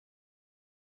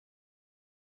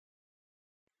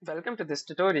Welcome to this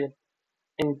tutorial.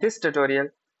 In this tutorial,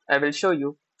 I will show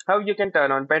you how you can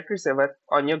turn on battery saver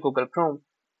on your Google Chrome.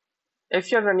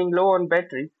 If you're running low on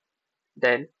battery,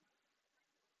 then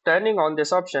turning on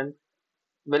this option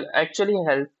will actually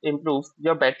help improve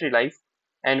your battery life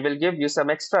and will give you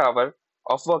some extra hour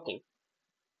of working.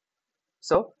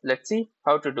 So let's see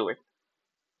how to do it.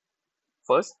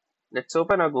 First, let's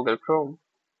open our Google Chrome.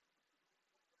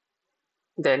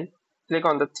 Then click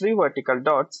on the three vertical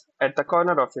dots at the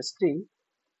corner of your screen.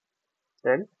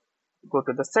 Then go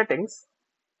to the settings.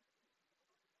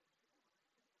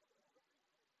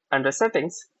 Under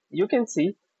settings, you can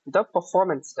see the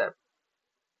performance tab.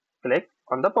 Click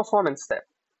on the performance tab.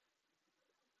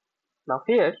 Now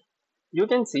here you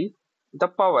can see the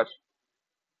power.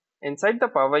 Inside the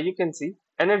power you can see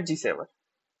energy saver.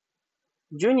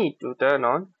 You need to turn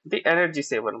on the energy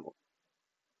saver mode.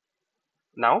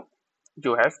 Now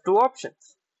you have two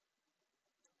options.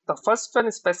 The first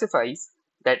one specifies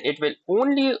that it will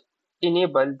only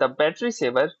enable the battery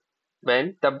saver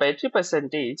when the battery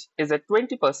percentage is at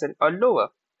 20% or lower.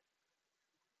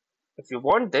 If you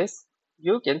want this,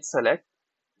 you can select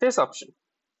this option.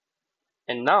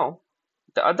 And now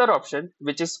the other option,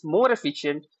 which is more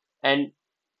efficient and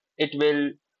it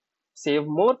will save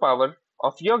more power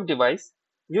of your device,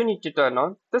 you need to turn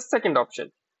on the second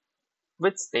option,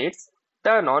 which states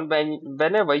turn on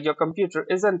whenever your computer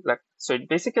is unplugged. So it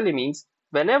basically means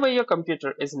whenever your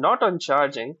computer is not on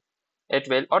charging, it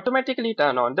will automatically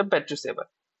turn on the battery saver.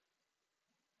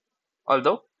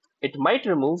 Although it might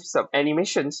remove some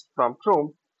animations from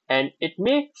Chrome and it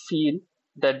may feel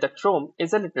that the Chrome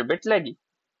is a little bit laggy.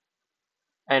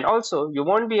 And also you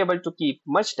won't be able to keep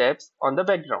much tabs on the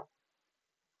background.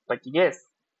 But yes,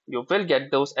 you will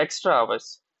get those extra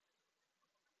hours.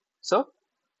 So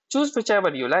choose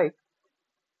whichever you like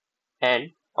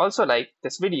and also like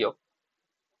this video.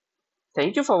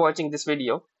 Thank you for watching this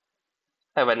video.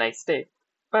 Have a nice day.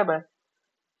 Bye bye.